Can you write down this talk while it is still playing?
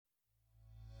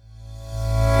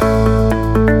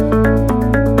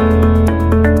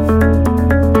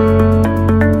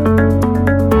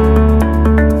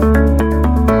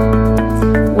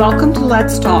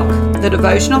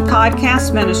devotional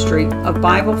podcast ministry of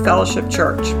Bible Fellowship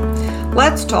Church.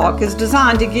 Let's Talk is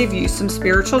designed to give you some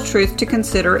spiritual truth to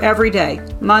consider every day,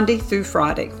 Monday through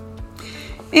Friday.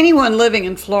 Anyone living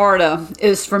in Florida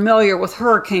is familiar with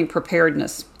hurricane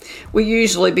preparedness. We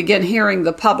usually begin hearing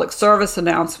the public service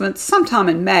announcements sometime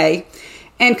in May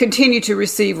and continue to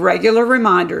receive regular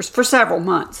reminders for several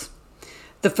months.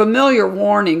 The familiar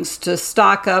warnings to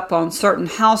stock up on certain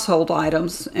household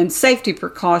items and safety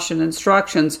precaution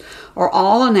instructions are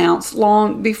all announced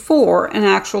long before an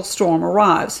actual storm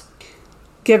arrives,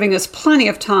 giving us plenty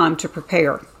of time to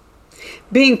prepare.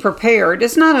 Being prepared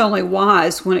is not only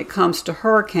wise when it comes to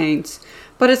hurricanes,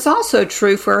 but it's also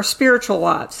true for our spiritual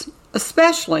lives,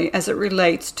 especially as it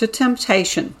relates to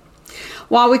temptation.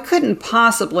 While we couldn't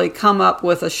possibly come up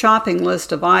with a shopping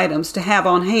list of items to have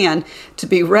on hand to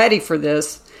be ready for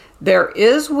this, there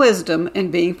is wisdom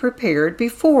in being prepared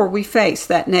before we face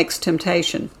that next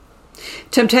temptation.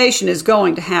 Temptation is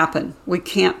going to happen. We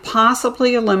can't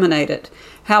possibly eliminate it.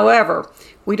 However,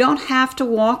 we don't have to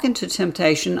walk into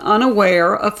temptation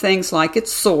unaware of things like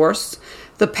its source,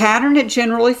 the pattern it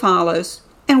generally follows,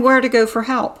 and where to go for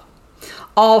help.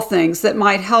 All things that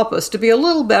might help us to be a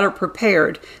little better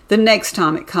prepared the next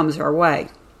time it comes our way.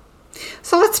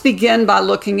 So let's begin by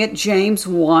looking at James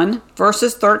 1,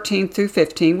 verses 13 through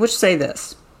 15, which say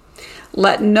this: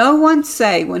 "Let no one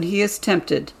say when he is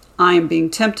tempted, 'I am being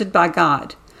tempted by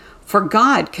God.' For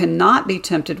God cannot be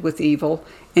tempted with evil,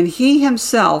 and he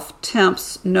himself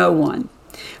tempts no one.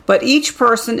 But each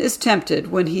person is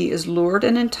tempted when he is lured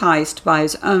and enticed by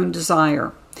his own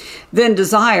desire. Then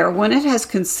desire, when it has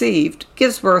conceived,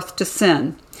 gives birth to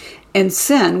sin. And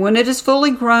sin, when it is fully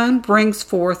grown, brings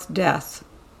forth death."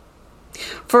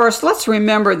 First, let's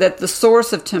remember that the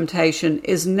source of temptation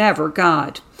is never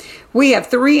God. We have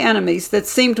three enemies that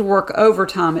seem to work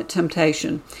overtime at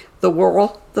temptation: the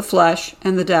world, the flesh,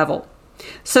 and the devil.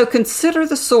 So consider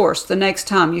the source the next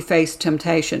time you face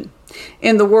temptation.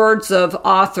 In the words of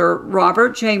author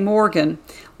Robert J. Morgan,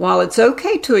 while it's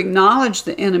okay to acknowledge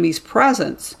the enemy's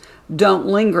presence, don't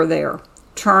linger there.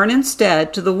 Turn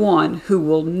instead to the one who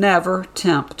will never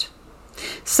tempt.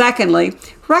 Secondly,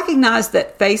 recognize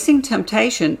that facing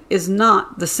temptation is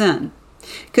not the sin.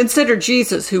 Consider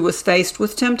Jesus, who was faced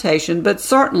with temptation but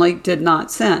certainly did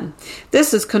not sin.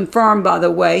 This is confirmed by the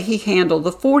way he handled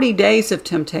the 40 days of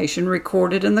temptation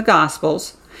recorded in the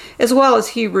Gospels, as well as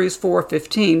Hebrews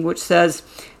 4:15, which says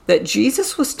that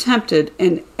Jesus was tempted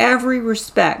in every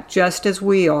respect just as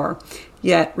we are,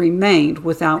 yet remained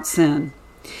without sin.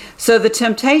 So the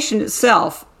temptation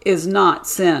itself is not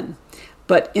sin,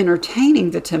 but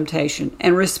entertaining the temptation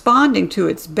and responding to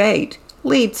its bait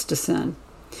leads to sin.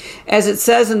 As it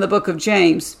says in the book of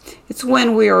James, it's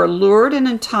when we are lured and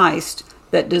enticed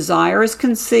that desire is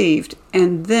conceived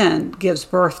and then gives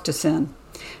birth to sin.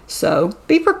 So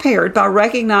be prepared by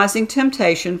recognizing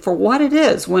temptation for what it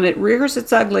is when it rears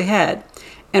its ugly head,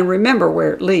 and remember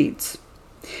where it leads.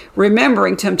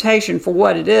 Remembering temptation for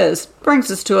what it is brings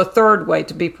us to a third way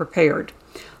to be prepared.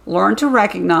 Learn to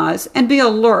recognize and be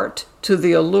alert to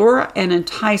the allure and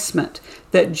enticement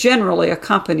that generally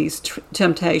accompanies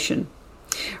temptation.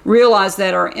 Realize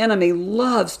that our enemy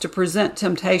loves to present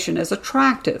temptation as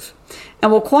attractive and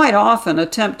will quite often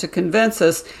attempt to convince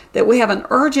us that we have an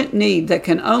urgent need that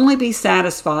can only be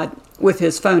satisfied with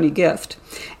his phony gift,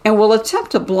 and will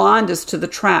attempt to blind us to the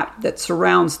trap that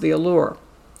surrounds the allure.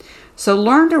 So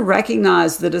learn to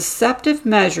recognize the deceptive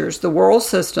measures the world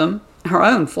system, our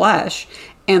own flesh,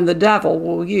 and the devil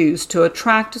will use to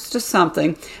attract us to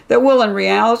something that will in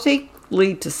reality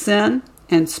lead to sin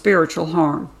and spiritual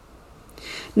harm.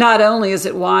 Not only is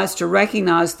it wise to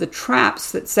recognize the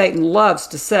traps that Satan loves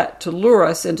to set to lure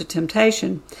us into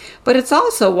temptation, but it's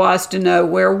also wise to know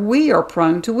where we are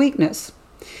prone to weakness.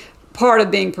 Part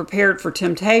of being prepared for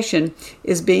temptation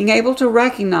is being able to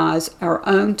recognize our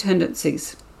own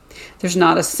tendencies. There's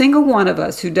not a single one of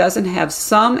us who doesn't have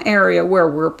some area where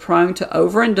we're prone to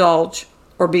overindulge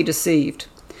or be deceived.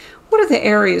 What are the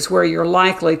areas where you're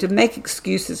likely to make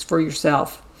excuses for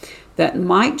yourself? That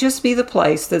might just be the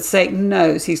place that Satan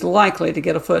knows he's likely to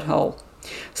get a foothold.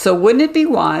 So wouldn't it be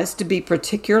wise to be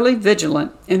particularly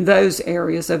vigilant in those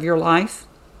areas of your life?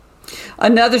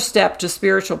 Another step to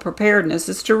spiritual preparedness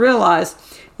is to realize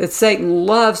that Satan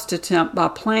loves to tempt by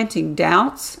planting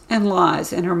doubts and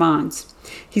lies in our minds.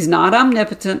 He's not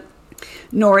omnipotent,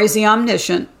 nor is he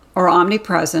omniscient or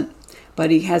omnipresent, but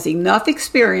he has enough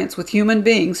experience with human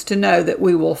beings to know that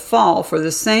we will fall for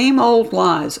the same old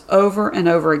lies over and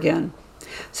over again.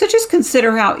 So just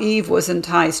consider how Eve was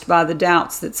enticed by the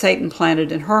doubts that Satan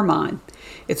planted in her mind.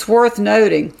 It's worth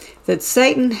noting that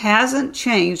Satan hasn't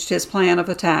changed his plan of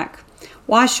attack.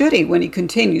 Why should he when he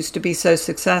continues to be so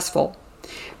successful?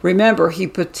 Remember, he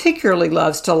particularly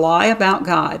loves to lie about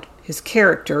God, his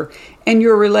character, and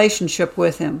your relationship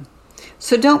with him.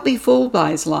 So don't be fooled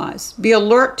by his lies. Be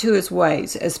alert to his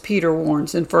ways, as Peter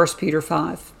warns in 1 Peter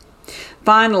 5.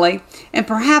 Finally, and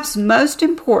perhaps most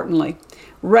importantly,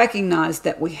 recognize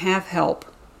that we have help,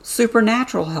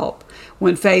 supernatural help,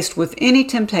 when faced with any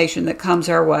temptation that comes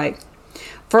our way.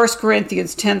 1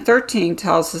 Corinthians 10:13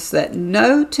 tells us that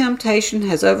no temptation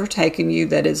has overtaken you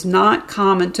that is not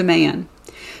common to man.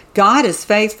 God is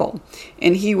faithful,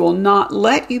 and he will not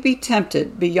let you be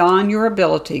tempted beyond your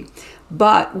ability,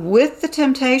 but with the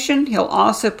temptation, he'll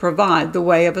also provide the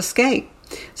way of escape,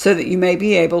 so that you may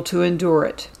be able to endure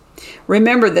it.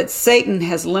 Remember that Satan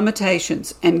has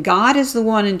limitations, and God is the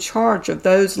one in charge of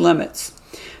those limits.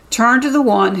 Turn to the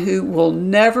one who will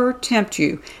never tempt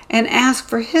you and ask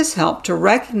for his help to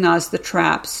recognize the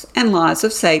traps and lies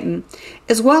of Satan,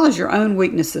 as well as your own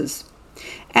weaknesses.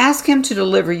 Ask him to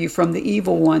deliver you from the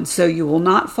evil one so you will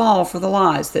not fall for the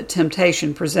lies that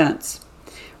temptation presents.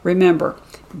 Remember,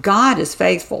 God is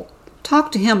faithful.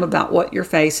 Talk to him about what you're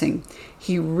facing.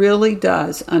 He really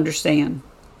does understand.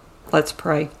 Let's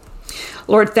pray.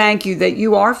 Lord, thank you that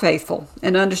you are faithful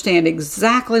and understand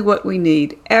exactly what we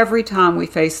need every time we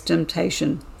face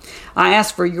temptation. I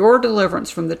ask for your deliverance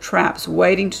from the traps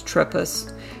waiting to trip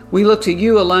us. We look to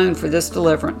you alone for this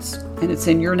deliverance, and it's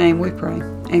in your name we pray.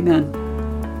 Amen.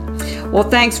 Well,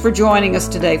 thanks for joining us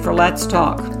today for Let's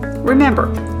Talk.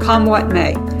 Remember, come what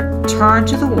may, turn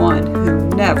to the one who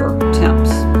never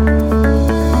tempts.